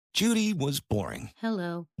Judy was boring.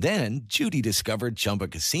 Hello. Then Judy discovered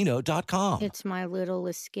ChumbaCasino.com. It's my little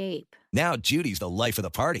escape. Now Judy's the life of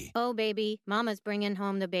the party. Oh, baby, mama's bringing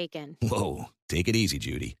home the bacon. Whoa, take it easy,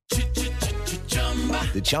 Judy.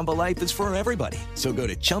 The Chumba life is for everybody. So go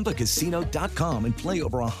to ChumbaCasino.com and play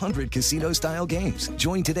over 100 casino-style games.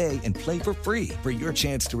 Join today and play for free for your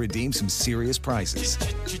chance to redeem some serious prizes.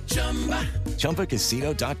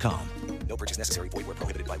 ChumbaCasino.com. No purchase necessary. Void where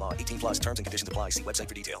prohibited by law. 18+ terms and conditions apply. See website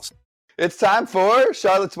for details. It's time for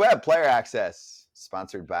Charlotte's Web Player Access,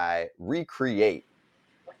 sponsored by Recreate.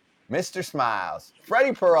 Mr. Smiles,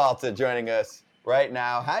 Freddy Peralta joining us right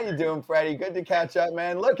now. How you doing, Freddy? Good to catch up,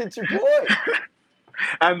 man. Look at your boy.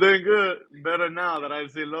 I'm doing good. Better now that I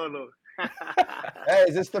see Lolo. Hey,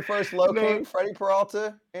 is this the first LoCain Freddy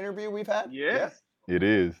Peralta interview we've had? Yes. Yeah? It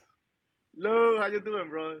is. Lo, how you doing,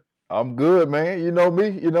 bro? I'm good, man. You know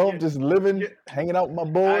me. I'm just living, hanging out with my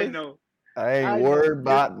boys. I know. I ain't worried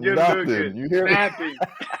about nothing. You hear me? Nothing.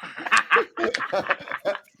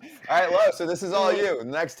 All right, Lo, so this is all you. In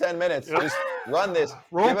the next 10 minutes, just run this.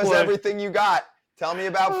 Give us everything you got. Tell me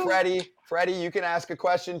about Freddy. Freddy, you can ask a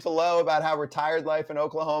question to Lo about how retired life in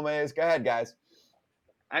Oklahoma is. Go ahead, guys.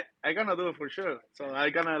 I gonna do it for sure. So I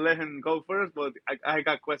gonna let him go first, but I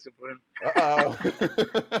got a question for him. Uh-oh.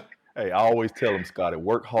 Hey, I always tell them, Scotty,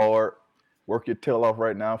 work hard, work your tail off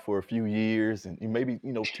right now for a few years, and maybe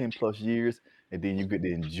 10+ years, and then you get to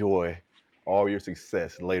enjoy all your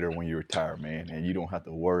success later when you retire, man, and you don't have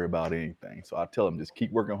to worry about anything. So I tell them, just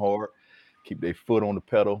keep working hard, keep their foot on the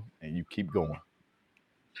pedal, and you keep going.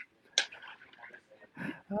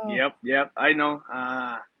 Yep. I know.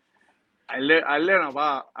 I learned a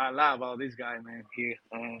lot about this guy, man. Here.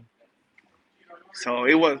 So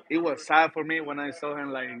it was sad for me when I saw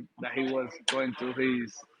him like that he was going to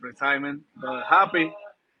his retirement, but happy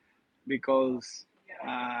because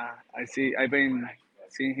I've been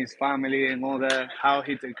seeing his family and all that, how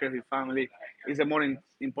he takes care of his family. It's a more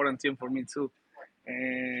important thing for me too.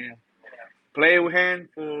 And play with him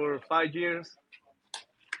for 5 years,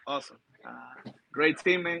 awesome. Great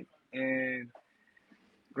teammate and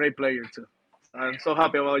great player too. I'm so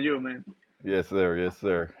happy about you, man. Yes, sir. Yes,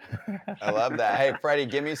 sir. I love that. Hey, Freddie,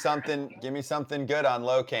 give me something good on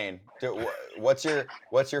LoCain. What's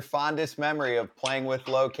your fondest memory of playing with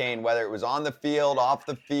LoCain, whether it was on the field, off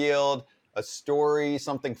the field, a story,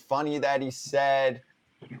 something funny that he said?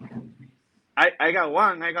 I got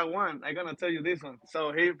one. I'm gonna tell you this one.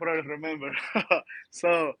 So he probably remember.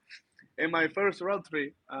 So in my first road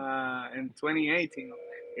trip in 2018,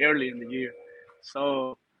 early in the year,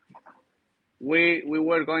 so we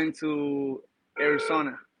were going to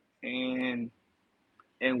Arizona, and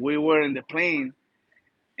we were in the plane,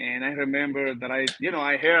 and I remember that I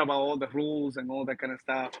hear about all the rules and all that kind of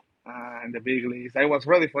stuff in the big leagues. I was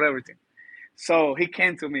ready for everything. So he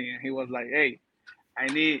came to me and he was like, "Hey, I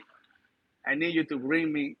need you to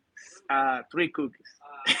bring me 3 cookies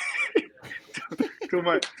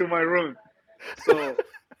to my room." So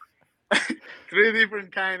 3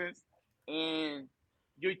 different kinds, and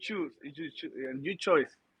you choose, and you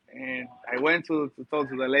choice. And I went to talk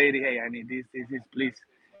to the lady. Hey, I need this, please.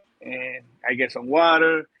 And I get some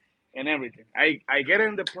water and everything. I get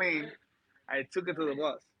in the plane. I took it to the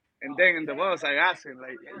bus. And then in the bus, I asked him,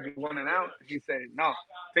 like, you want it out? He said, no,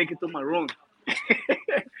 take it to my room.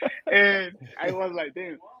 And I was like,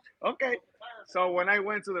 damn, okay. So when I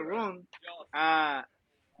went to the room,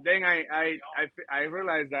 then I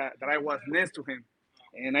realized that I was next to him.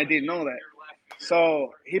 And I didn't know that.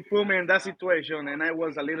 So he put me in that situation, and I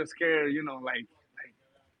was a little scared, like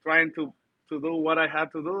trying to do what I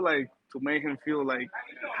had to do, like to make him feel like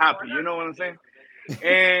happy. You know what I'm saying?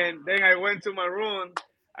 And then I went to my room.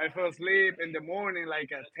 I fell asleep in the morning,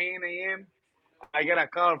 like at 10 a.m. I get a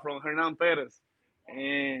call from Hernan Perez,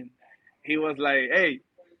 and he was like, "Hey,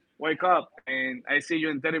 wake up, and I see you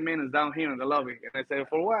in 30 minutes down here in the lobby." And I said,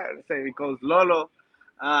 "For what?" I said, "Because Lolo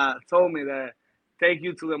told me that take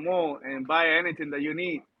you to the mall and buy anything that you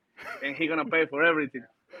need, and he's gonna pay for everything."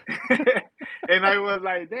 And I was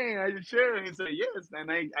like, "Dang, are you sure?" And he said, "Yes."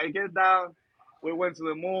 And I get down. We went to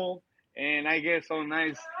the mall, and I get some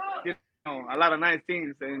nice, a lot of nice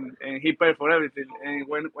things, and he paid for everything. And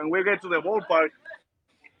when we get to the ballpark,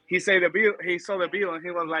 he said the bill. He saw the bill, and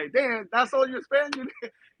he was like, "Damn, that's all you spend?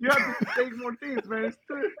 You have to take more things, man."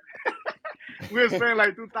 We spent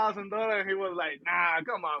like $2,000, and he was like, "Nah,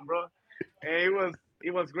 come on, bro." And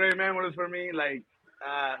it was great memories for me, like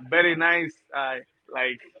very nice,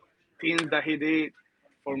 like things that he did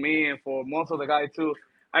for me and for most of the guys too.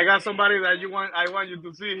 I got somebody that I want you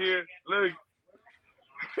to see here. Look.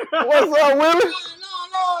 What's up, Willie?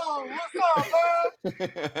 Lolo, what's up,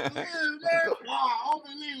 man? Man? Wow,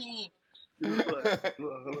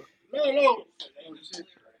 unbelievable. Lolo.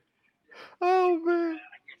 Oh man,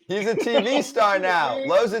 He's a TV star now.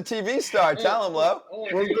 Lo's a TV star. Tell him, Lo.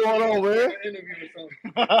 what's going on, man?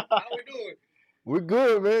 How we doing? We're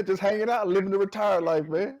good, man. Just hanging out, living the retired life,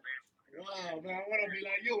 man. Wow, man, I want to be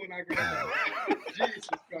like you when I grow up. Jesus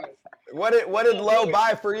Christ. What did Lo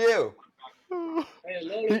buy for you? Hey,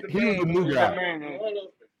 Lolo's He was the new guy.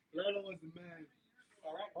 Lolo was the man.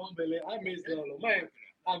 Unbelievable. I miss Lolo, man.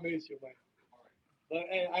 I miss you, man. But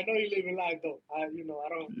hey, I know you live in life though. I don't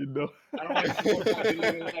want you to be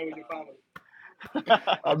living life with your family.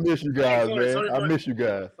 I miss you guys, Sorry, man. I miss you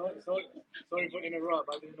guys. Sorry for interrupt.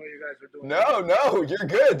 I didn't know you guys were doing No, you're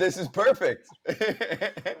good. This is perfect.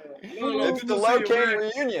 It's the LoCain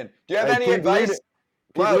reunion. Do you have any advice?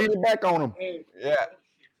 Keep leaning back on them. Hey, Yeah.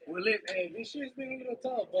 well, hey, this shit's been a little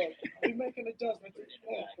tough, but we making adjustments.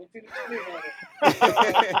 Continue to live on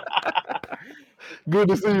it. Good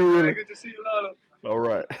to see you, Willie. Good to see you, Lolo. All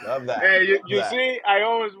right. Love that. Hey, you see, I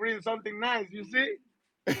always bring something nice. You see?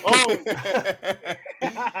 Oh,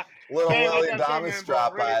 Little Hey, Willie like I said, Thomas man,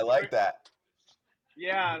 drop bro, by. I like that.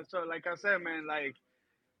 yeah. So, like I said, man, like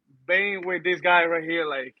being with this guy right here,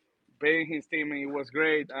 like being his teammate, it was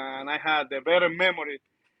great, and I had the better memory.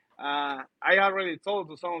 I already told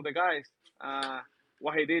to some of the guys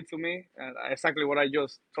what he did to me, exactly what I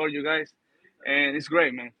just told you guys, and it's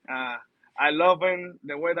great, man. I love him,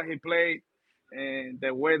 the way that he played, and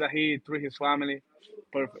the way that he treated his family.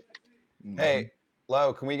 Perfect. Hey,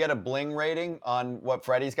 Lo, can we get a bling rating on what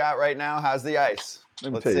Freddie's got right now? How's the ice?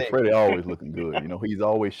 Let me Let's tell you, see. Freddie always looking good. You know, he's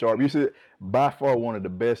always sharp. You see, by far one of the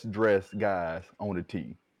best dressed guys on the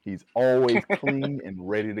team. He's always clean and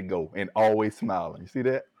ready to go, and always smiling. You see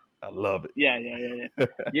that? I love it. Yeah.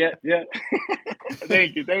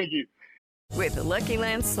 Thank you. With the Lucky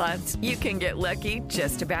Land Slots, you can get lucky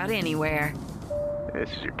just about anywhere.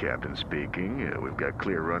 This is your captain speaking. We've got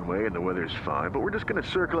clear runway and the weather's fine, but we're just going to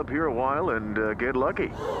circle up here a while and get lucky.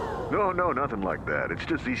 No, nothing like that. It's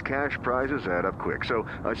just these cash prizes add up quick. So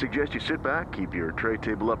I suggest you sit back, keep your tray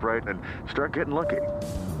table upright, and start getting lucky.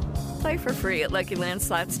 Play for free at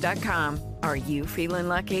LuckyLandSlots.com. Are you feeling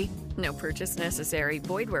lucky? No purchase necessary.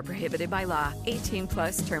 Void where prohibited by law. 18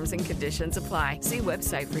 plus terms and conditions apply. See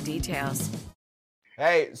website for details.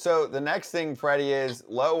 Hey, so the next thing, Freddie, is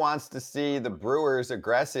Lo wants to see the Brewers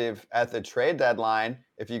aggressive at the trade deadline.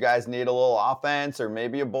 If you guys need a little offense or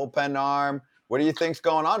maybe a bullpen arm, what do you think's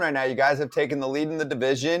going on right now? You guys have taken the lead in the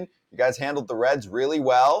division. You guys handled the Reds really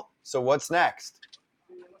well. So what's next?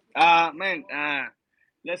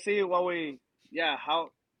 Let's see what we're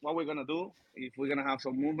gonna do, if we're gonna have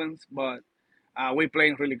some movements. But we're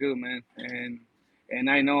playing really good, man, and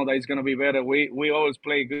I know that it's gonna be better. We always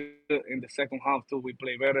play good in the second half too. We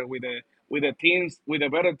play better with the teams, with the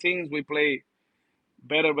better teams. We play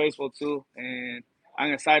better baseball too, and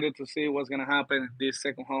I'm excited to see what's gonna happen this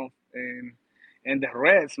second half. And the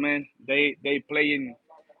Reds, man, they playing,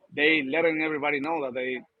 they letting everybody know that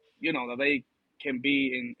they can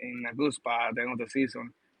be in a good spot at the end of the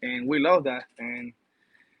season, and we love that. And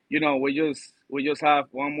we just have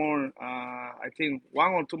one more, I think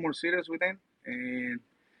 1 or 2 more series with them, and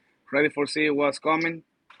ready for see what's coming.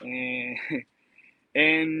 And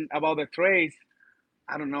and about the trades,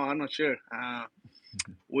 I don't know. I'm not sure.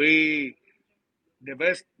 We the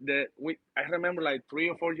best that we I remember like 3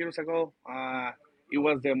 or 4 years ago. It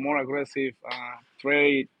was the more aggressive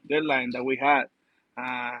trade deadline that we had.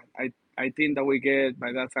 I think that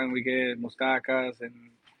by that time we get Mustakas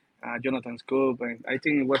and Jonathan Scoop, and I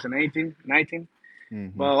think it was an 18, 19.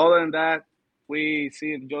 But other than that, we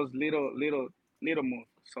see just little move.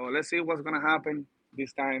 So let's see what's gonna happen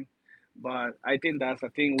this time. But I think that's a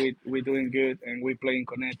thing we're doing good, and we're playing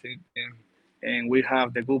connected, and we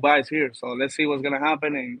have the good vibes here. So let's see what's gonna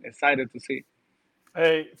happen, and excited to see.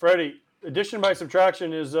 Hey, Freddie, addition by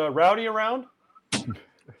subtraction, is Rowdy around?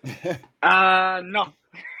 No.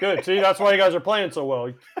 Good. See, that's why you guys are playing so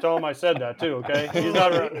well. Tell him I said that too, okay? He's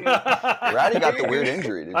not around. Rowdy got the weird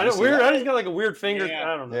injury. Did I you know, see weird. that? Rowdy's got like a weird finger.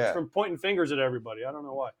 Yeah. I don't know. Yeah. It's from pointing fingers at everybody. I don't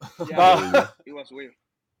know why. Yeah, it was weird.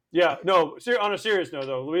 Yeah, no, on a serious note,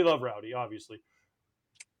 though, we love Rowdy, obviously.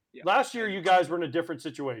 Yeah. Last year, you guys were in a different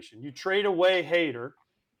situation. You trade away Hader,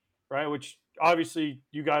 right, which obviously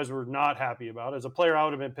you guys were not happy about. As a player, I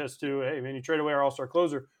would have been pissed too. Hey, man, you trade away our all-star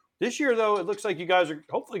closer. This year, though, it looks like you guys are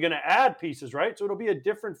hopefully going to add pieces, right? So it'll be a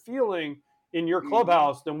different feeling in your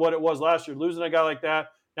clubhouse than what it was last year. Losing a guy like that,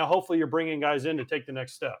 now hopefully you're bringing guys in to take the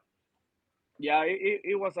next step. Yeah,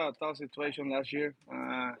 it was a tough situation last year.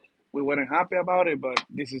 We weren't happy about it, but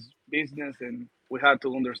this is business, and we had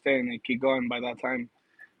to understand and keep going by that time.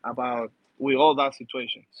 about with all that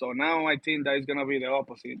situation. So now I think that it's gonna be the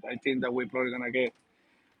opposite. I think that we're probably gonna get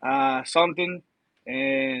something,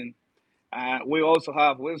 and we also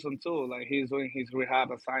have Wilson too. Like he's doing his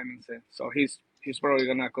rehab assignments, and so he's probably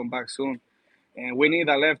gonna come back soon. And we need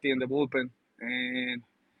a lefty in the bullpen, and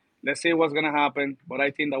let's see what's gonna happen. But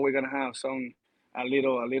I think that we're gonna have a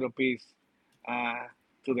little piece uh,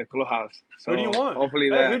 to the clubhouse. So Who do you want? hopefully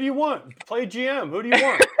Hey, that. who do you want? Play GM. Who do you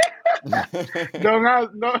want? Don't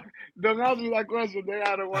ask me that question. Then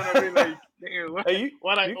I don't want to be like, damn, Hey, you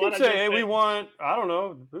can say, hey, we say. want, I don't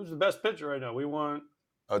know, who's the best pitcher right now? We want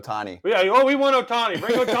Otani. Yeah, we want Otani.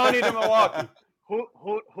 Bring Otani to Milwaukee.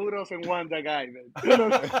 Who doesn't want that guy? Then?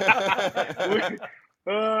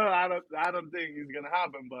 I don't think it's gonna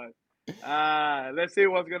happen. But let's see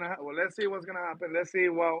what's gonna happen. Well, let's see what's gonna happen. Let's see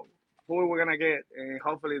who we're gonna get, and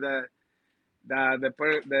hopefully the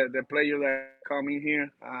player that come in here,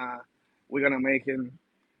 we're gonna make him,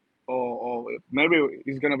 or maybe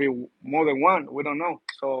it's gonna be more than one. We don't know.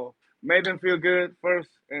 So make them feel good first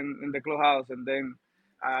in the clubhouse, and then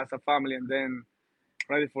as a family, and then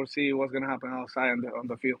ready for see what's gonna happen outside on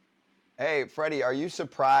the field. Hey, Freddie, are you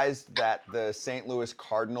surprised that the St. Louis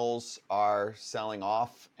Cardinals are selling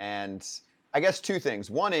off? And I guess two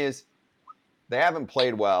things. One is they haven't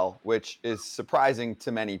played well, which is surprising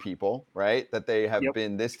to many people, right? That they have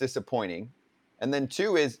been this disappointing. And then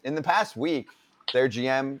two is in the past week, their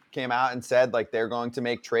GM came out and said like they're going to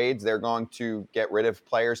make trades. They're going to get rid of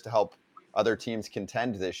players to help other teams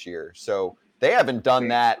contend this year. So they haven't done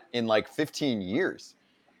that in like 15 years.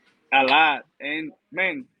 A lot. And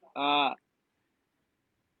man,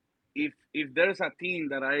 if there's a team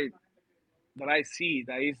that I see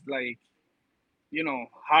that is like,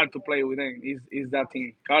 hard to play with them, is that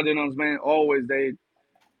team. Cardinals, man, always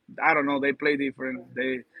I don't know, they play different.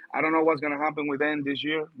 I don't know what's gonna happen with them this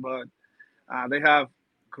year, but they have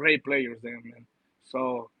great players there, man.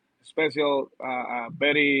 So special,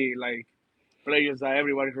 very like players that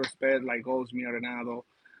everybody respect, like Goldsmith, Arenado.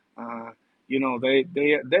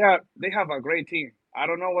 They have a great team. I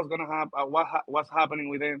don't know what's gonna happen, what's happening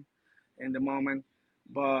with them in the moment,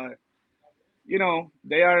 but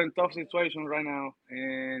they are in tough situations right now,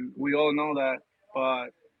 and we all know that.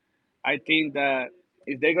 But I think that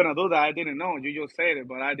if they're gonna do that, I didn't know. You just said it,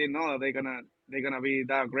 but I didn't know that they're gonna be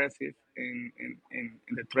that aggressive in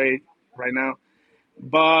the trade right now.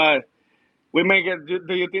 But we may get.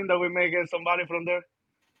 Do you think that we may get somebody from there?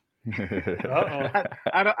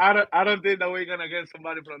 I don't think that we're gonna get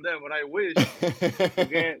somebody from there, but I wish to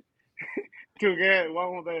get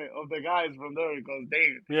one of the guys from there, because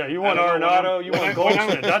you want Arenado, you want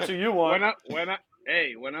Goldschmidt. That's who you want. When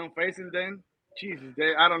I'm facing them, Jesus,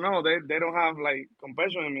 I don't know. They don't have like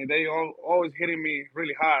compassion in me. They always hitting me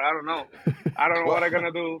really hard. I don't know what I'm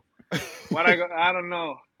gonna do. I don't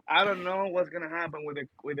know. I don't know what's gonna happen with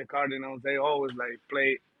the Cardinals. They always like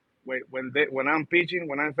play. When I'm pitching,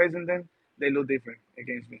 when I'm facing them, they look different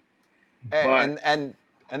against me. And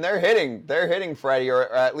they're hitting Freddie,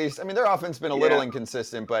 or at least, I mean, their offense has been a little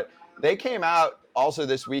inconsistent, but they came out also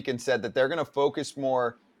this week and said that they're going to focus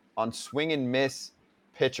more on swing and miss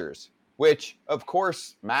pitchers, which of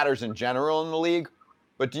course matters in general in the league.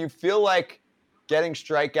 But do you feel like getting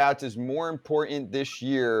strikeouts is more important this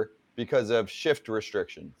year because of shift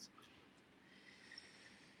restrictions?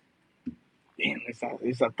 Damn,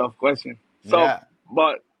 it's a tough question. So,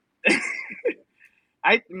 but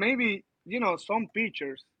maybe some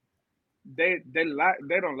pitchers they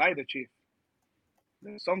don't like the shift.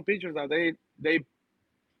 There's some pitchers that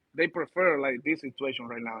they prefer like this situation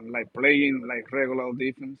right now, like playing like regular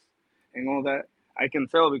defense and all that. I can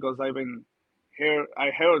tell because I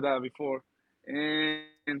heard that before,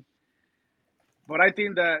 but I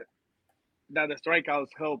think that the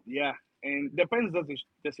strikeouts help, and depends on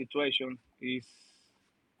the situation is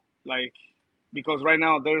like, because right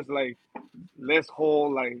now there's like less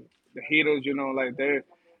hole, like the hitters, like they're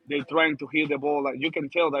trying to hit the ball, like you can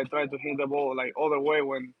tell they try to hit the ball like other way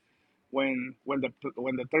when the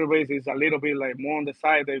third base is a little bit like more on the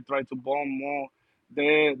side, they try to bomb more.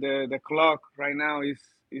 The clock right now is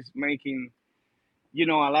making a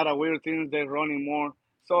lot of weird things. They're running more,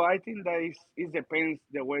 so I think that it depends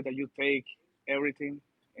the way that you take everything.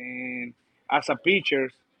 And as a pitcher,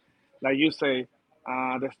 like you say,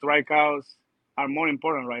 the strikeouts are more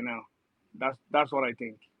important right now. That's what I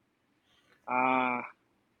think.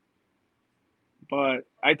 But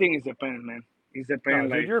I think it depends, man. It depends.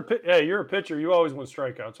 No, dude, you're a pitcher. You always want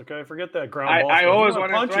strikeouts, okay? Forget that ground ball. I always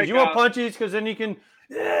want punches. You want punches because then you can.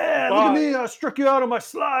 Yeah, look at me! I struck you out on my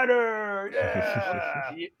slider.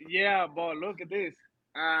 Yeah. Yeah, but look at this.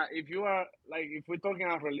 if you are like if we're talking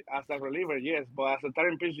as a reliever, yes, but as a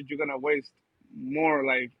starting pitcher, you're gonna waste more.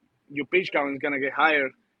 Like your pitch count is gonna get higher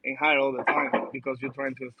and higher all the time because you're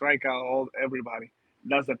trying to strike out everybody.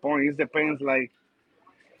 That's the point. It depends. Like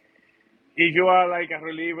if you are like a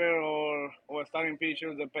reliever or a starting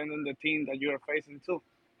pitcher, depending on the team that you are facing too.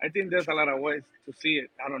 I think there's a lot of ways to see it.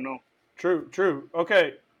 I don't know. True.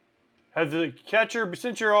 Okay. Has the catcher,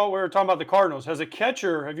 since we were talking about the Cardinals, have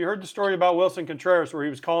you heard the story about Wilson Contreras where he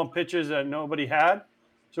was calling pitches that nobody had?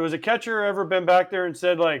 So has a catcher ever been back there and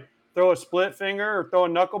said, like, throw a split finger or throw a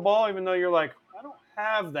knuckleball, even though you're like, I don't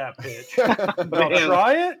have that pitch, but I'll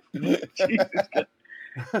try it? Jesus.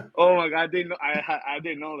 Oh my God, I didn't know. I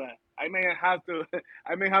didn't know that. I may have to.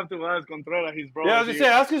 I may have to ask Contreras, his brother. Yeah, I was gonna say,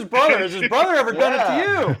 ask his brother. Has his brother ever done it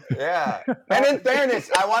to you? Yeah. And in fairness,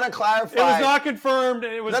 I want to clarify. It was not confirmed.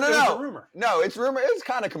 It was, no. It was a rumor. No, it's rumor. It was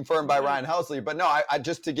kind of confirmed by Ryan Helsley. But no, I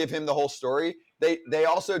just to give him the whole story. They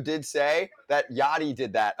also did say that Yachty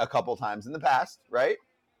did that a couple times in the past, right?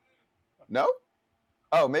 No.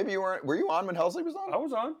 Oh, maybe you weren't. Were you on when Helsley was on? I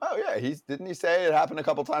was on. Oh yeah, didn't he say it happened a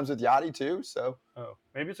couple times with Yachty too? So. Oh,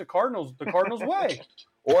 maybe it's the Cardinals way.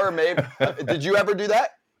 Or maybe did you ever do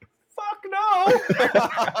that? Fuck no.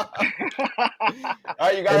 All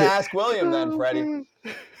right, you gotta ask William then, Freddie.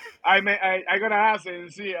 I gotta ask it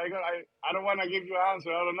and see. I don't want to give you an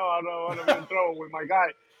answer. I don't know. I don't want to be in trouble with my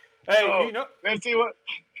guy. Hey, so, let's see what.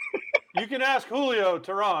 You can ask Julio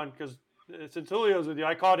Teheran because since Julio's with you,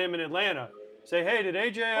 I caught him in Atlanta. Say, hey, did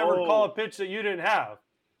AJ ever call a pitch that you didn't have?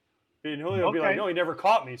 And Julio would be like, no, he never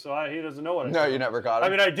caught me, so he doesn't know what I said. You never caught him? I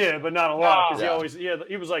mean, I did, but not a lot because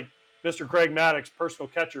he was like Mr. Craig Maddox's personal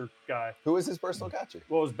catcher guy. Who was his personal catcher?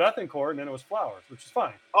 Well, it was Bethencourt, and then it was Flowers, which is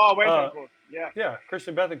fine. Oh, Bethencourt, yeah. Yeah,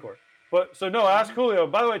 Christian Bethencourt. But so no, ask Julio.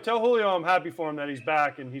 By the way, tell Julio I'm happy for him that he's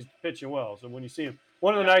back and he's pitching well. So when you see him,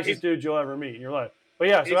 one of the nicest dudes you'll ever meet in your life. But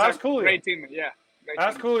yeah, so ask Julio. Great teammate, yeah.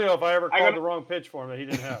 Ask Julio if I ever called the wrong pitch for him that he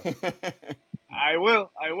didn't have. I will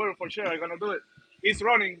for sure. I'm gonna do it. He's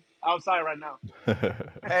running outside right now.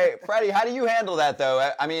 Hey, Freddie, how do you handle that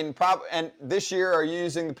though? I mean, and this year are you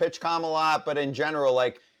using the pitch comm a lot, but in general,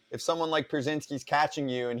 like if someone like Przinsky's catching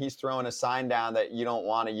you and he's throwing a sign down that you don't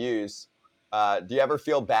want to use, do you ever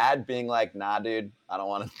feel bad being like, nah, dude, I don't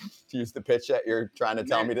want to use the pitch that you're trying to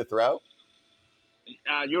tell me to throw?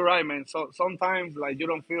 You're right, man. So sometimes like you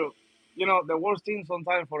don't feel, the worst thing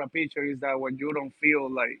sometimes for a pitcher is that when you don't feel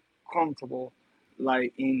like comfortable,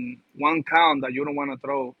 like in one count that you don't want to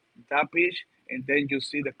throw that pitch, and then you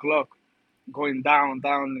see the clock going down,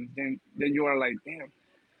 and then you are like, damn,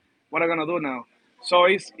 what am I gonna do now? So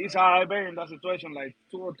it's hard. I've been in that situation like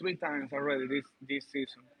 2 or 3 times already this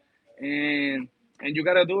season, and you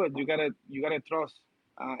gotta do it. You gotta trust,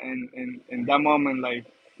 and in that moment, like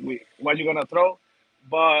what you gonna throw.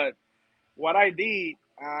 But what I did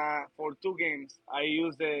for 2 games, I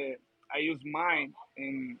used mine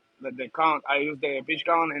in the count. I used the pitch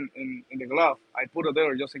count in the glove. I put it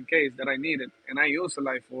there just in case that I need it, and I used it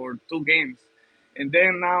like for 2 games, and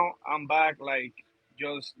then now I'm back like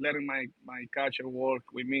just letting my catcher work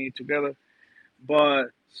with me together.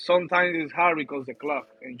 But sometimes it's hard because the clock,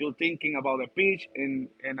 and you're thinking about the pitch and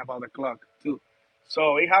about the clock too.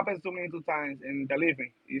 So it happens to me 2 times, and believe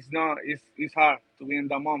me, it's hard to be in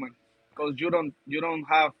that moment because you don't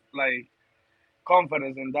have like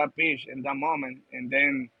confidence in that pitch in that moment, and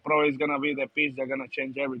then probably it's gonna be the pitch that's gonna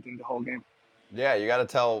change everything the whole game. Yeah, you got to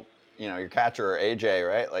tell your catcher or AJ,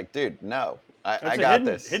 right? Like, dude, no, I got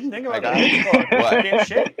this. Hidden thing about the pitch clock. What? Can't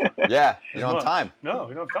shake. Yeah, you don't have time. No,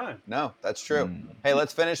 you don't have time. No, that's true. Hey,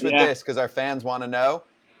 let's finish with this because our fans want to know.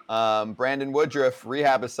 Brandon Woodruff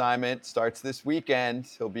rehab assignment starts this weekend.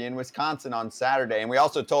 He'll be in Wisconsin on Saturday, and we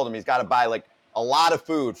also told him he's got to buy like a lot of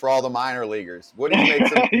food for all the minor leaguers. Woody's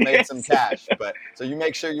made some cash, but so you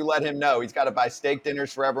make sure you let him know he's got to buy steak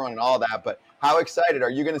dinners for everyone and all that. But how excited are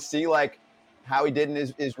you going to see like how he did in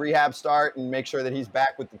his rehab start and make sure that he's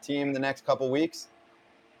back with the team the next couple weeks?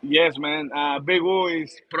 Yes, man. Big Woo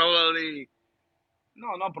is probably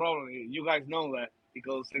not probably. You guys know that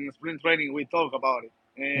because in the spring training we talk about it,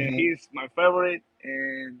 and he's my favorite,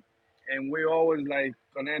 and we always like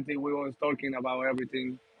connected. We always talking about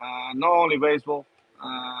everything, not only baseball.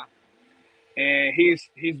 And he's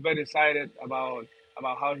very excited about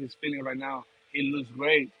how he's feeling right now. He looks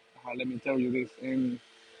great. Let me tell you this, and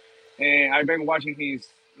I've been watching his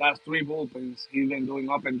last 3 bullpens. He's been going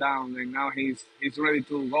up and down, and now he's ready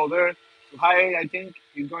to go there to high. I think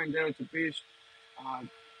he's going there to pitch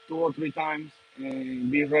 2 or 3 times and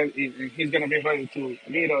be ready. And he's gonna be ready to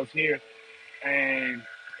meet us here, and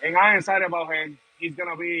I'm excited about him. He's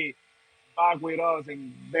gonna be back with us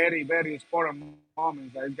in very very important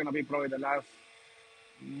moments. That is gonna be probably the last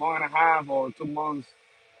month and a half or 2 months,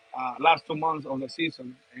 last 2 months of the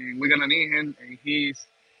season, and we're gonna need him. And he's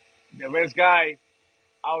the best guy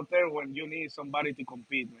out there when you need somebody to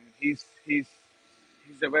compete, man. He's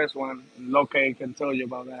the best one. LoCain can tell you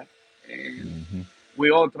about that, and Mm-hmm.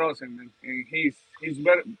 we all trust him, man. And he's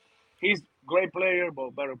better. He's great player,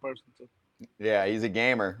 but better person too. Yeah, he's a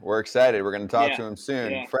gamer. We're excited. We're going to talk Yeah, to him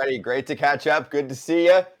soon. yeah. Freddie, great to catch up. Good to see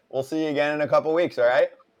you. We'll see you again in a couple weeks, all right?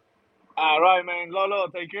 All right, man. Lolo,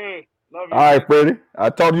 take care. Love All you, right, man. Freddie. I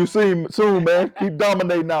told you soon, man. Keep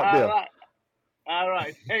dominating out All there. right. All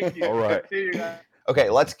right. Thank you. All right. See you guys. Okay,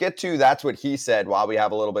 let's get to That's What He Said while we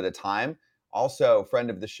have a little bit of time. Also, friend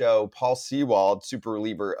of the show, Paul Sewald, super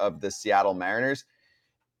reliever of the Seattle Mariners,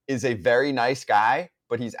 is a very nice guy,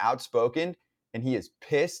 but he's outspoken and he is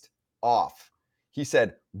pissed off. He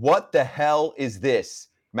said, "What the hell is this?"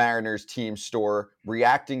 Mariners team store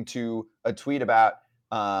reacting to a tweet about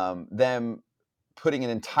them putting an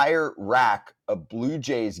entire rack of Blue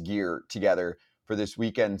Jays gear together for this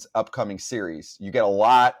weekend's upcoming series. You get a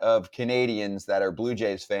lot of Canadians that are Blue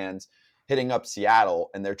Jays fans hitting up Seattle,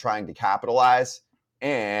 and they're trying to capitalize.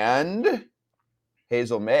 And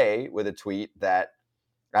Hazel May with a tweet that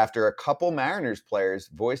after a couple Mariners players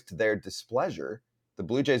voiced their displeasure, the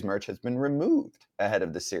Blue Jays merch has been removed ahead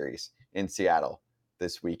of the series in Seattle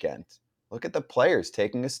this weekend. Look at the players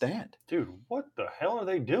taking a stand. Dude, what the hell are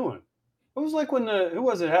they doing? It was like when who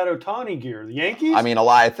was it had Ohtani gear? The Yankees? I mean,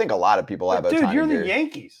 I think a lot of people have Ohtani dude, you're gear. the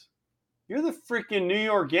Yankees. You're the freaking New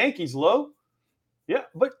York Yankees, Lo. Yeah,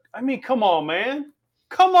 but I mean, come on, man.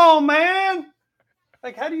 Come on, man.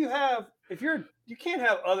 Like, how do you have you can't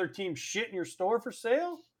have other teams shit in your store for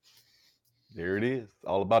sale? There it is.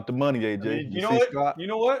 All about the money, AJ. I mean, you know what? Scott? You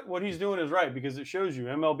know what? What he's doing is right because it shows you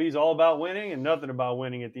MLB is all about winning and nothing about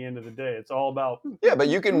winning at the end of the day. It's all about but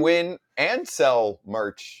you can win and sell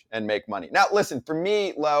merch and make money. Now, listen, for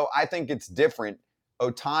me, Lo, I think it's different.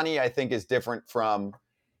 Ohtani, I think, is different from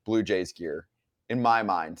Blue Jays gear in my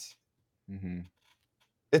mind. Mm-hmm.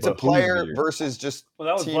 It's a player versus just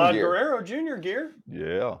that was team Vlad gear. Guerrero Jr. gear.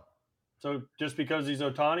 Yeah. So just because he's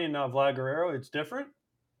Ohtani and not Vlad Guerrero, it's different?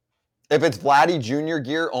 If it's Vladdy Jr.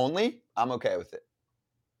 gear only, I'm okay with it.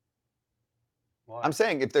 Why? I'm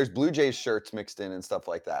saying if there's Blue Jays shirts mixed in and stuff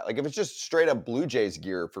like that. Like if it's just straight up Blue Jays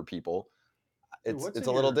gear for people, it's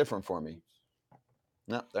a little different for me.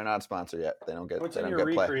 No, they're not a sponsor yet. They don't get. What's they in don't your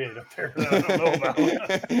get play. recreate up there that I don't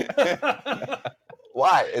know about?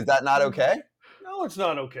 Why is that not okay? No, it's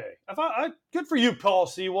not okay. If I good for you, Paul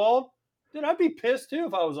Sewald. Dude, I'd be pissed too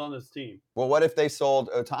if I was on this team. Well, what if they sold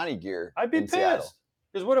Ohtani gear? I'd be pissed.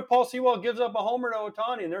 Because what if Paul Sewald gives up a homer to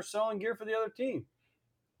Ohtani and they're selling gear for the other team?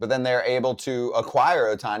 But then they're able to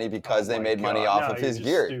acquire Ohtani because they made money off of his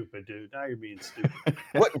gear. Stupid, dude. Now you're being stupid.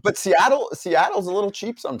 But Seattle's a little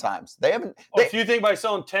cheap sometimes. They haven't. If you think by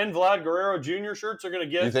selling 10 Vlad Guerrero Jr. shirts they're going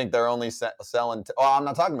to get? You think they're only selling? I'm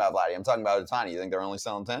not talking about Vladdy. I'm talking about Ohtani. You think they're only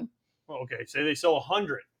selling 10? Well, okay, say they sell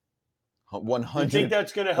 100. 100. You think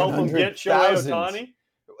that's going to help them get Shohei Ohtani?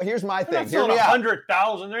 Here's my thing. Hear me out.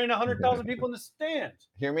 100,000. There ain't 100,000 people in the stands.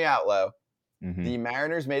 Hear me out, Lo. Mm-hmm. The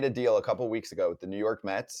Mariners made a deal a couple weeks ago with the New York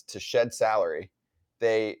Mets to shed salary.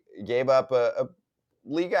 They gave up a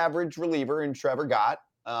league average reliever in Trevor Gott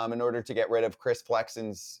in order to get rid of Chris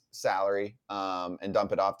Flexen's salary and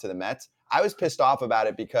dump it off to the Mets. I was pissed off about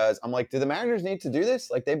it because I'm like, do the Mariners need to do this?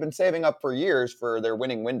 Like they've been saving up for years for their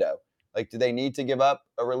winning window. Like, do they need to give up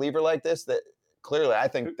a reliever like this that clearly I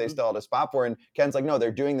think they still had a spot for? And Ken's like, no,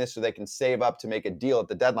 they're doing this so they can save up to make a deal at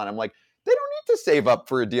the deadline. I'm like, they don't need to save up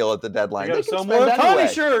for a deal at the deadline. They can sell spend more Ohtani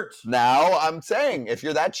anyway. shirts. Now I'm saying, if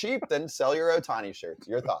you're that cheap, then sell your Ohtani shirts.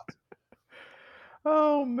 Your thoughts?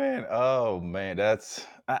 Oh man, that's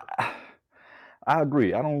I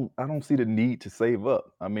agree. I don't see the need to save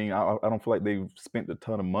up. I mean, I don't feel like they've spent a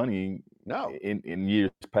ton of money in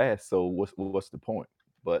years past. So what's the point?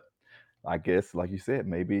 But I guess, like you said,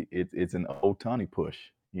 maybe it's an Ohtani push,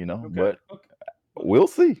 but we'll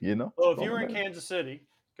see, Well, if you were in Kansas City,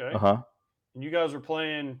 okay, and you guys were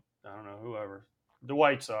playing, I don't know, whoever, the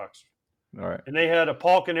White Sox, all right, and they had a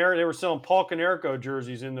Paul Canero, they were selling Paul Canerico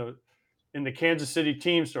jerseys in the Kansas City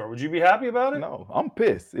team store. Would you be happy about it? No, I'm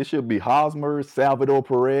pissed. It should be Hosmer, Salvador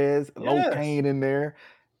Perez, LoCain in there,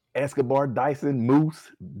 Escobar, Dyson,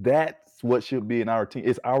 Moose. That's what should be in our team.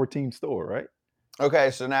 It's our team store, right?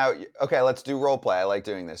 Okay, so now, let's do role play. I like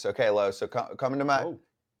doing this. Okay, Lo, so coming to my...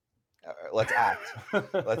 let's act.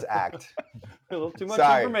 Let's act. A little too much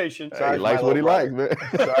information. Sorry, he likes what he likes, man.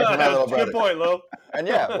 Sorry for my little brother. Good point, Lo. And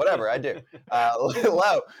yeah, whatever, I do.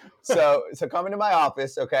 Lo, so come into my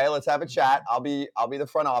office, okay? Let's have a chat. I'll be the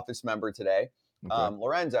front office member today. Okay.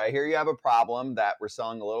 Lorenzo, I hear you have a problem that we're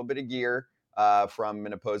selling a little bit of gear from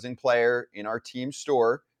an opposing player in our team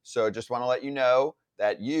store. So just want to let you know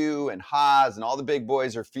that you and Haas and all the big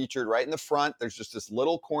boys are featured right in the front. There's just this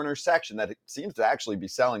little corner section that it seems to actually be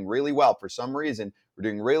selling really well. For some reason, we're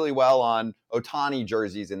doing really well on Ohtani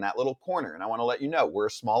jerseys in that little corner. And I want to let you know, we're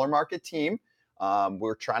a smaller market team.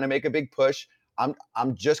 We're trying to make a big push. I'm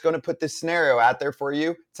just going to put this scenario out there for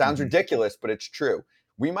you. It sounds ridiculous, but it's true.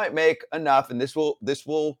 We might make enough, and this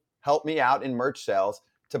will help me out in merch sales,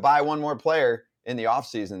 to buy one more player in the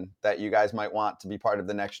offseason that you guys might want to be part of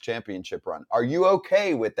the next championship run. Are you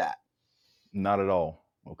okay with that? Not at all.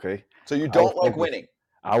 Okay. So you don't like winning?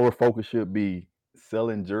 Our focus should be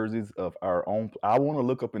selling jerseys of our own. I want to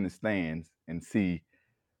look up in the stands and see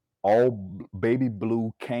all baby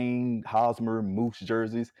blue Kane, Hosmer, Moose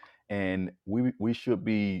jerseys, and we should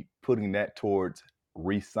be putting that towards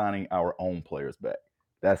re-signing our own players back.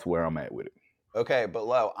 That's where I'm at with it. Okay, but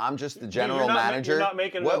Lo, I'm just the general manager. You're not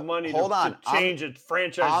making enough money to change a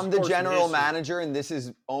franchise. I'm the general manager, and this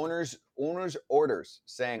is owners' orders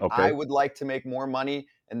saying, okay, I would like to make more money,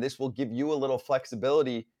 and this will give you a little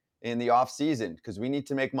flexibility in the offseason because we need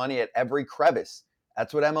to make money at every crevice.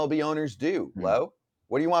 That's what MLB owners do, Lo.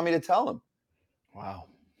 What do you want me to tell them? Wow.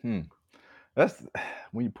 That's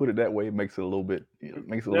when you put it that way, it makes it a little bit.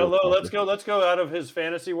 Let's go out of his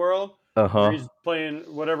fantasy world. Where he's playing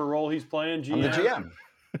whatever role he's playing. GM. I'm the GM.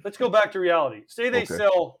 Let's go back to reality. Say they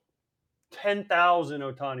sell 10,000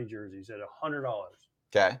 Ohtani jerseys at $100.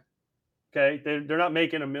 Okay. Okay. They're not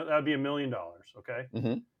making that'd be $1 million. Okay.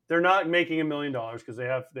 Mm-hmm. They're not making $1 million because they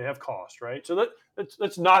have cost, right? So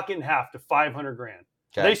let's knock it in half to $500,000. Okay.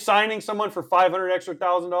 Are they signing someone for $500,000 extra?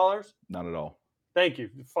 Not at all. Thank you.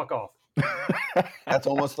 Fuck off. That's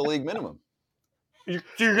almost the league minimum.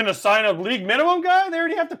 You're going to sign a league minimum guy? They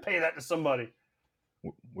already have to pay that to somebody.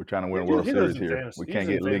 We're trying to win a World Series here. We can't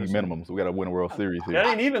get league minimums. We got to win a World Series here. That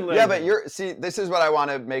ain't even league. Yeah, but this is what I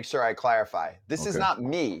want to make sure I clarify. This is not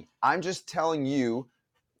me. I'm just telling you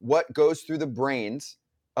what goes through the brains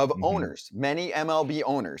of owners, many MLB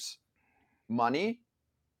owners. Money,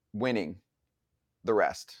 winning, the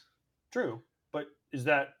rest. True, but is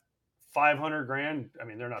that $500,000? I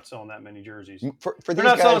mean, they're not selling that many jerseys. They're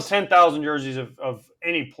not selling 10,000 jerseys of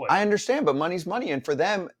any player. I understand, but money's money, and for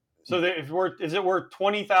them. So is it worth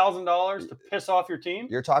 $20,000 to piss off your team?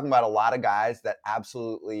 You're talking about a lot of guys that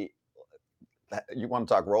absolutely. You want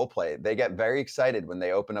to talk role play? They get very excited when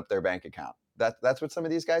they open up their bank account. That's what some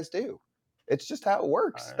of these guys do. It's just how it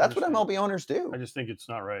works. That's what MLB owners do. I just think it's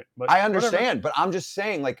not right. But I understand, but I'm just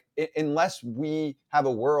saying, like, unless we have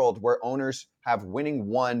a world where owners have winning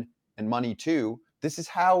one and money too, this is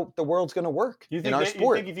how the world's going to work in our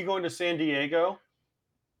sport. You think if you go into San Diego,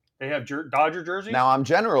 they have Dodger jerseys? Now I'm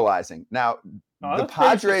generalizing. Now the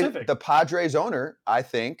Padres owner, I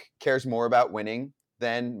think, cares more about winning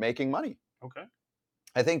than making money. Okay.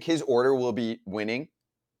 I think his order will be winning,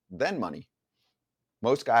 then money.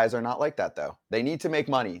 Most guys are not like that, though. They need to make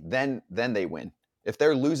money, then they win. If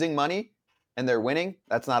they're losing money and they're winning,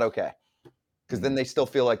 that's not okay, because then they still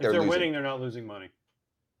feel like they're losing. If they're winning, they're not losing money.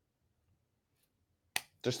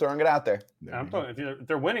 Just throwing it out there. I'm talking. If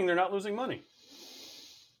they're winning, they're not losing money.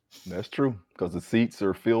 That's true, because the seats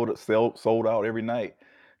are sold out every night.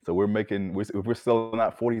 So if we're selling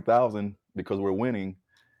out 40,000 because we're winning,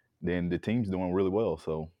 then the team's doing really well.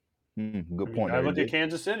 So, good point. I look at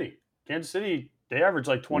Kansas City. Kansas City, they average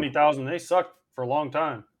like 20,000. They sucked for a long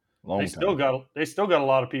time. They still got a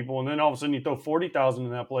lot of people, and then all of a sudden you throw 40,000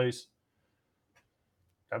 in that place.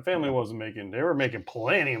 That family they were making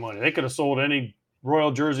plenty of money. They could have sold any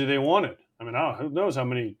Royal jersey they wanted. I mean, who knows how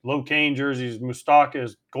many LoCain jerseys,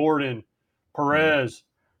 Moustakas, Gordon, Perez,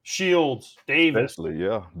 Shields, Davis. Especially,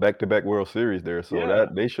 back-to-back World Series there. So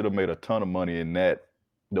that they should have made a ton of money in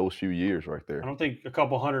those few years right there. I don't think a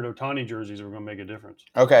couple hundred Ohtani jerseys are going to make a difference.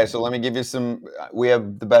 Okay, so let me give you some. We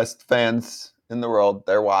have the best fans in the world.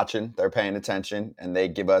 They're watching, they're paying attention, and they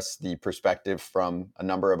give us the perspective from a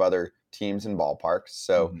number of other teams and ballparks.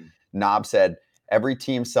 So Knob said, every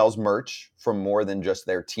team sells merch from more than just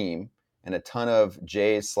their team, and a ton of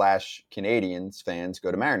Jays/Canadians fans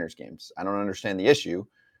go to Mariners games. I don't understand the issue.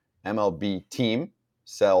 MLB team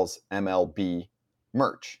sells MLB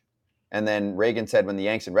merch. And then Reagan said when the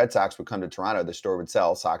Yanks and Red Sox would come to Toronto, the store would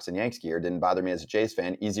sell Sox and Yanks gear. Didn't bother me as a Jays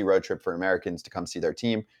fan. Easy road trip for Americans to come see their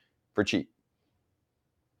team for cheap.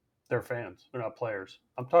 They're fans. They're not players.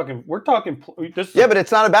 We're talking. But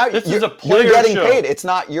it's not about you. This is a player You're getting show. paid. It's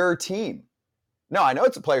not your team. No, I know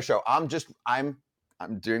it's a player show. I'm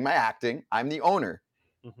doing my acting. I'm the owner.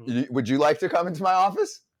 Mm-hmm. Would you like to come into my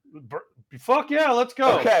office? Fuck yeah, let's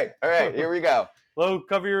go. Okay. All right, here we go. Lo,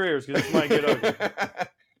 cover your ears because this might get ugly.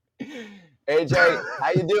 AJ,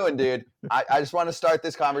 how you doing, dude? I just want to start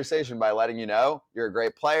this conversation by letting you know you're a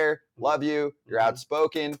great player. Love you. You're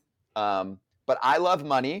outspoken. But I love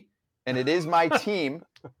money, and it is my team,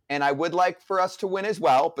 and I would like for us to win as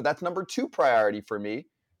well, but that's number 2 priority for me.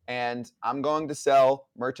 And I'm going to sell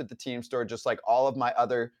merch at the team store just like all of my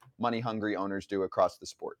other money-hungry owners do across the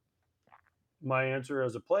sport. My answer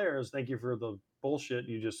as a player is thank you for the bullshit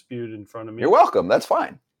you just spewed in front of me. You're welcome. That's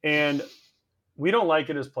fine. And we don't like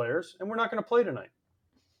it as players, and we're not going to play tonight.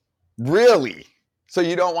 Really? So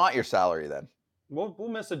you don't want your salary then? We'll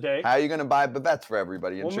miss a day. How are you going to buy bets for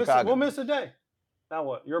everybody in Chicago? We'll miss a day. Now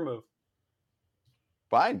what? Your move.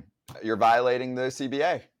 Fine. You're violating the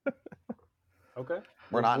CBA. Okay.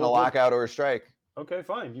 We're not in a lockout or a strike. Okay,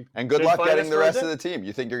 fine. And good luck getting the rest of the team.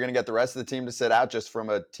 You think you're going to get the rest of the team to sit out just from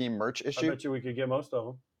a team merch issue? I bet you we could get most of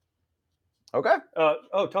them. Okay.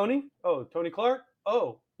 Tony? Oh, Tony Clark?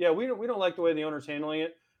 Oh, yeah, we don't like the way the owner's handling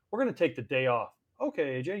it. We're going to take the day off.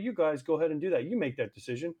 Okay, AJ, you guys go ahead and do that. You make that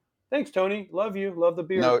decision. Thanks, Tony. Love you. Love the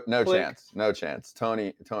beer. No chance. No chance.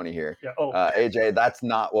 Tony here. Yeah. AJ, that's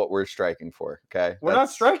not what we're striking for, okay? We're not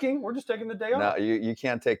striking. We're just taking the day off. No, you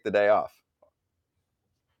can't take the day off.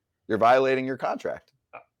 You're violating your contract.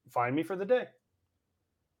 Fine me for the day.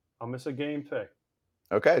 I'll miss a game pay.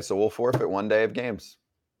 Okay, so we'll forfeit 1 day of games.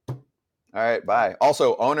 All right, bye.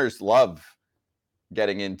 Also, owners love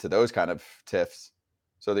getting into those kind of tiffs.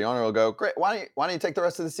 So the owner will go, great, why don't you take the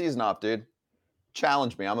rest of the season off, dude?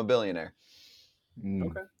 Challenge me. I'm a billionaire.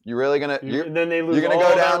 Okay. You really going to... And then they lose you're gonna all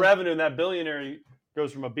go that down, revenue, and that billionaire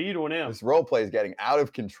goes from a B to an M. This role play is getting out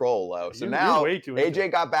of control, Lo. So now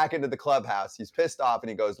AJ got back into the clubhouse. He's pissed off, and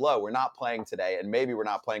he goes, Lo, we're not playing today, and maybe we're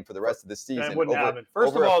not playing for the rest of the season. That wouldn't happen.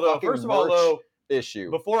 First of all, though, issue.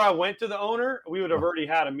 Before I went to the owner, we would have already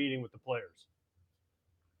had a meeting with the players.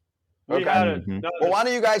 Well, why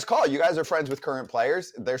don't you guys call? You guys are friends with current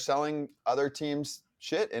players. They're selling other teams'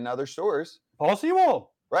 shit in other stores. Paul Sewald.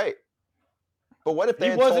 Right. But what if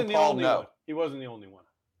they had told Paul no? He wasn't the only one.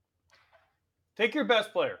 Take your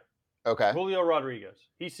best player. Okay. Julio Rodriguez.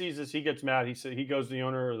 He sees this. He gets mad. He goes to the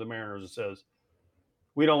owner of the Mariners and says,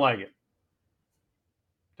 we don't like it.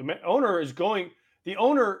 The owner is going – the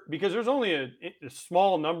owner – because there's only a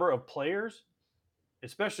small number of players,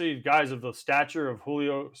 especially guys of the stature of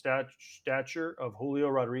Julio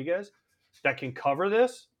Rodriguez, that can cover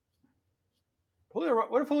this.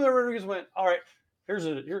 What if Julio Rodriguez went, all right, I'm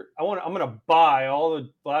going to buy all the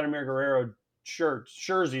Vladimir Guerrero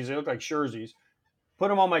jerseys. They look like jerseys. Put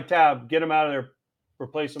them on my tab, get them out of there,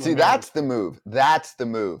 replace them. See, that's the move. That's the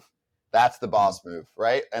move. That's the boss move,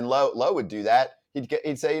 right? And Lo would do that.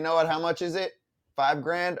 He'd say, you know what? How much is it?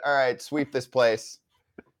 $5,000. All right, sweep this place,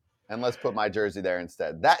 and let's put my jersey there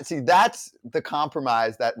instead. That's the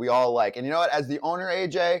compromise that we all like. And you know what? As the owner,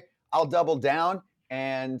 AJ, I'll double down,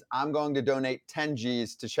 and I'm going to donate 10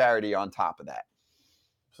 G's to charity on top of that.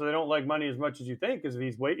 So they don't like money as much as you think, because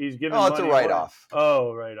he's giving. Oh, it's a write-off.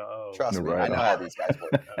 Oh, write-off. Oh. Trust me, I know how these guys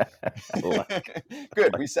work.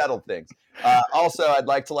 Good, we settled things. Also, I'd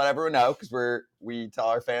like to let everyone know, because we tell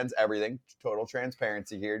our fans everything. Total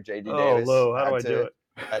transparency here. JD Davis. Lo, how do I do it?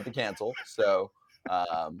 Had to cancel, so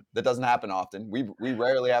that doesn't happen often. We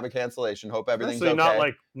rarely have a cancellation. Hope everything's okay. Not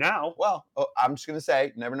like now. Well, I'm just gonna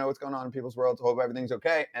say, never know what's going on in people's worlds. Hope everything's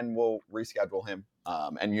okay, and we'll reschedule him.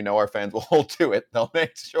 And our fans will hold to it. They'll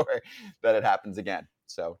make sure that it happens again.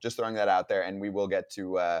 So just throwing that out there, and we will get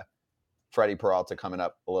to Freddy Peralta coming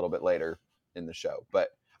up a little bit later in the show. But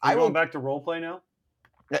I'm going back to role play now.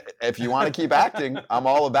 If you want to keep acting, I'm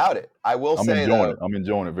all about it. I will say that I'm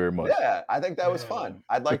enjoying it very much. Yeah, I think that was fun.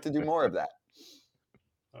 I'd like to do more of that.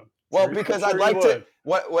 Well, because I'd like to.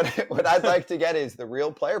 What I'd like to get is the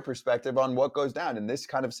real player perspective on what goes down in this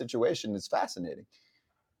kind of situation. Is fascinating.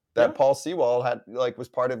 That Paul Sewald was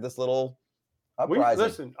part of this little uprising.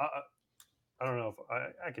 Listen, I don't know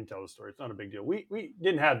if I can tell the story. It's not a big deal. We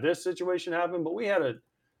didn't have this situation happen, but we had a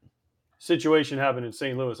situation happen in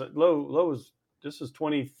St. Louis. This is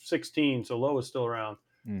 2016, so Lo is still around.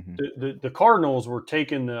 Mm-hmm. The Cardinals were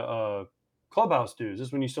taking the clubhouse dues. This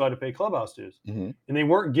is when you still had to pay clubhouse dues. Mm-hmm. And they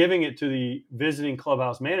weren't giving it to the visiting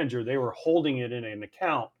clubhouse manager. They were holding it in an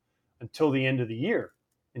account until the end of the year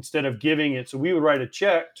instead of giving it. So we would write a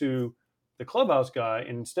check to the clubhouse guy,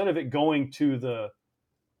 and instead of it going to the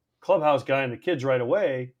clubhouse guy and the kids right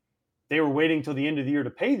away, they were waiting till the end of the year to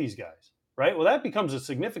pay these guys, right? Well, that becomes a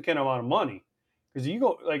significant amount of money. Because you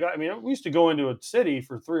go, we used to go into a city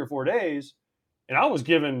for 3 or 4 days, and I was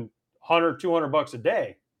given $100-$200 a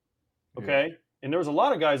day. Okay. Yeah. And there was a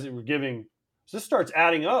lot of guys that were giving. So this starts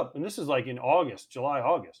adding up, and this is like in July,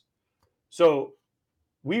 August. So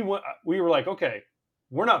we were like, okay,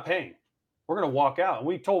 we're not paying. we're going to walk out. And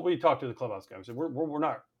we talked to the clubhouse guy. We said, we're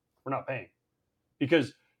not paying.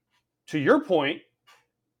 Because to your point,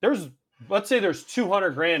 let's say there's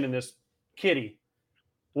 $200,000 in this kitty.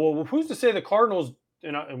 Well, who's to say the Cardinals,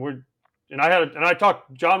 I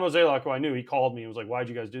talked, John Mozeliak, who I knew, he called me and was like, why'd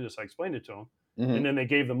you guys do this? I explained it to him. Mm-hmm. And then they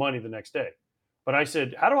gave the money the next day. But I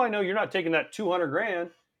said, how do I know you're not taking that $200,000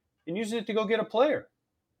 and using it to go get a player?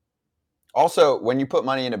 Also, when you put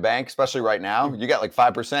money in a bank, especially right now, you got like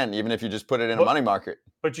 5%, even if you just put it in a money market.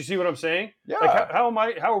 But you see what I'm saying? Yeah. Like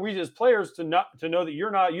how are we as players to know that you're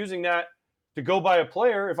not using that to go buy a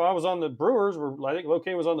player? If I was on the Brewers, I think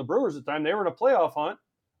LoCain was on the Brewers at the time, they were in a playoff hunt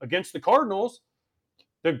against the Cardinals.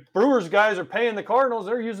 The Brewers guys are paying the Cardinals.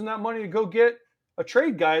 They're using that money to go get a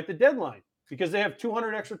trade guy at the deadline because they have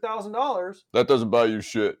 $200,000 extra. That doesn't buy you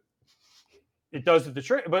shit. It does at the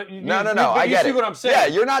trade, but no. I get it. You see what I'm saying? Yeah,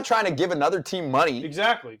 you're not trying to give another team money.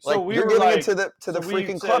 Exactly. So like, you're giving it to the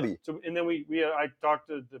freaking clubby. And then I talked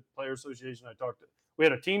to the Player Association. We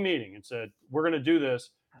had a team meeting and said we're going to do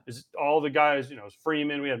this. Is all the guys?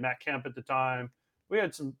 Freeman. We had Matt Kemp at the time. We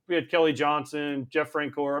had Kelly Johnson, Jeff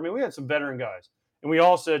Francoeur. I mean, we had some veteran guys, and we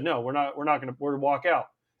all said no. We're not going to. We're to walk out.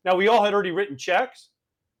 Now we all had already written checks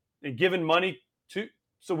and given money to.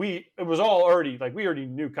 So it was all already, like, we already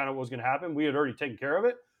knew kind of what was going to happen. We had already taken care of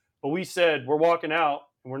it. But we said, we're walking out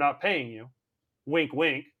and we're not paying you. Wink,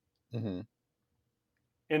 wink. Mm-hmm.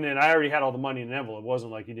 And then I already had all the money in an envelope. It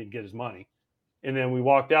wasn't like he didn't get his money. And then we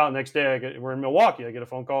walked out. Next day, we're in Milwaukee. I get a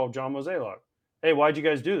phone call with John Mozeliak. Hey, why'd you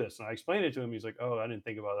guys do this? And I explained it to him. He's like, oh, I didn't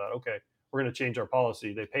think about that. Okay, we're going to change our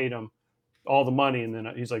policy. They paid him all the money. And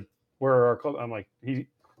then he's like, where are our club? I'm like,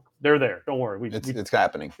 they're there. Don't worry. It's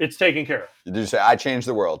happening. It's taken care of. Did you say, I changed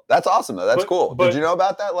the world? That's awesome, though. That's cool. Did you know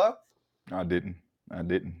about that, Lo? I didn't.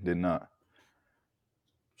 Did not.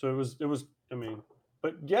 So it was,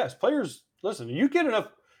 but yes, players, listen, and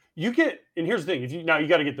here's the thing. You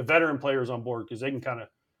got to get the veteran players on board because they can kind of,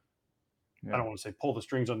 I don't want to say pull the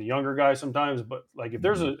strings on the younger guys sometimes, but like if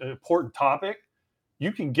there's an important topic,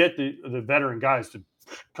 you can get the veteran guys to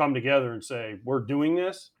come together and say, we're doing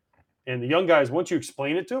this. And the young guys, once you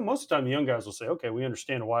explain it to them, most of the time the young guys will say, okay, we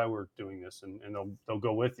understand why we're doing this, and they'll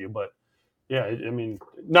go with you. But yeah,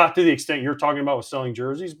 not to the extent you're talking about with selling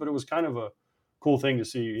jerseys, but it was kind of a cool thing to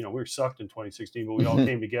see. We were sucked in 2016, but we all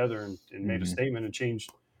came together and made a statement and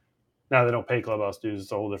changed. Now they don't pay clubhouse dues.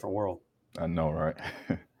 It's a whole different world. I know, right?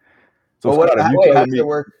 So Scott,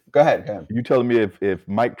 go ahead. You telling me if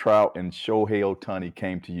Mike Trout and Shohei Ohtani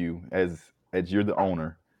came to you as you're the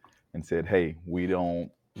owner and said, hey, we don't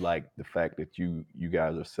like the fact that you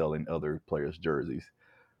guys are selling other players' jerseys,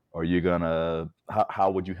 are you gonna? How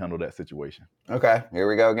would you handle that situation? Okay, here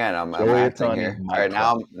we go again. I'm acting here. All right,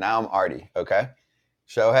 now I'm Artie. Okay,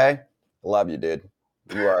 Shohei, love you, dude.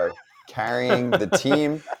 You are carrying the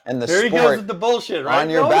team and the here sport. He goes with the bullshit, right? On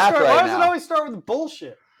your back right now. Why does it always start with the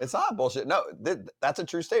bullshit? It's not bullshit. No, that's a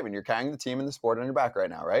true statement. You're carrying the team and the sport on your back right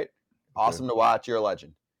now, right? Awesome to watch. You're a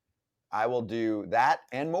legend. I will do that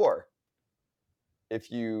and more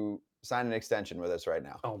if you sign an extension with us right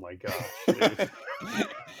now. Oh my gosh.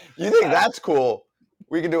 You think that's cool?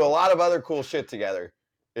 We can do a lot of other cool shit together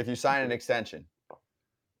if you sign an extension.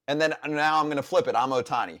 And then now I'm going to flip it. I'm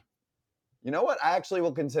Ohtani. You know what? I actually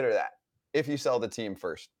will consider that if you sell the team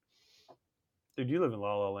first. Dude, you live in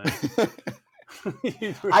La La Land.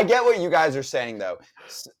 I get what you guys are saying, though.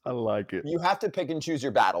 I like it. You have to pick and choose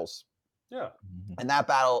your battles. Yeah. And that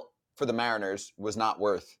battle for the Mariners was not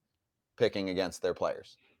worth picking against their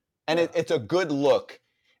players. And it's a good look.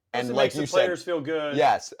 And it like makes you the said, players feel good.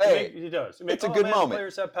 Yes. It does. It's a good moment.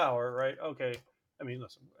 Players have power, right? Okay.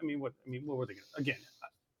 Listen. What were they going to? Again,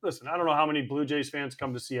 listen. I don't know how many Blue Jays fans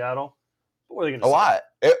come to Seattle. What were they going to? A lot.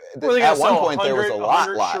 At one point, there was a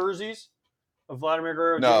lot. Jerseys of Vladimir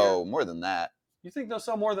Guerrero Jr.? No, more than that. You think they'll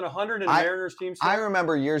sell more than 100 in Mariners teams? I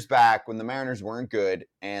remember years back when the Mariners weren't good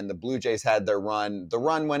and the Blue Jays had their run. The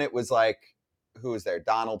run when it was like, who was there?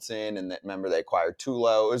 Donaldson, and remember they acquired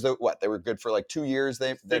Tulo. It was they were good for like 2 years.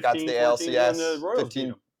 They got to the ALCS. The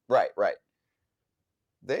 15. Right.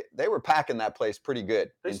 They were packing that place pretty good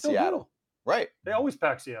in Seattle. Do. Right. They always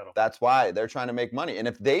pack Seattle. That's why they're trying to make money. And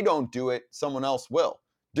if they don't do it, someone else will.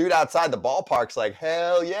 Dude outside the ballpark's like,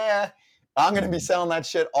 hell yeah. I'm going to be selling that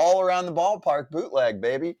shit all around the ballpark, bootleg,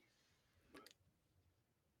 baby.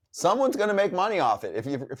 Someone's going to make money off it.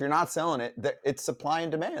 If you're not selling it, it's supply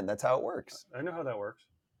and demand. That's how it works. I know how that works.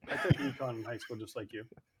 I took econ in high school just like you.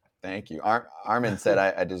 Thank you. Armin said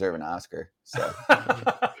I deserve an Oscar. So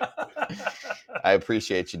I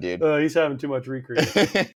appreciate you, dude. He's having too much recreation.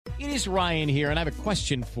 It is Ryan here, and I have a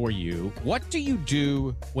question for you. What do you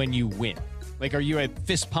do when you win? Like, are you a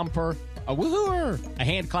fist pumper? A woohooer, a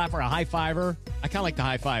hand clapper, a high fiver. I kind of like the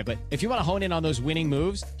high five, but if you want to hone in on those winning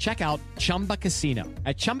moves, check out Chumba Casino.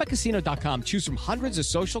 At ChumbaCasino.com, choose from hundreds of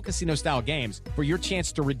social casino style games for your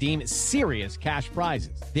chance to redeem serious cash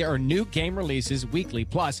prizes. There are new game releases weekly,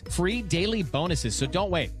 plus free daily bonuses. So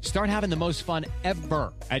don't wait. Start having the most fun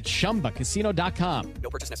ever at ChumbaCasino.com.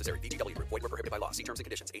 No purchase necessary. VGW Group. Void where prohibited by law. See terms and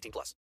conditions. 18+.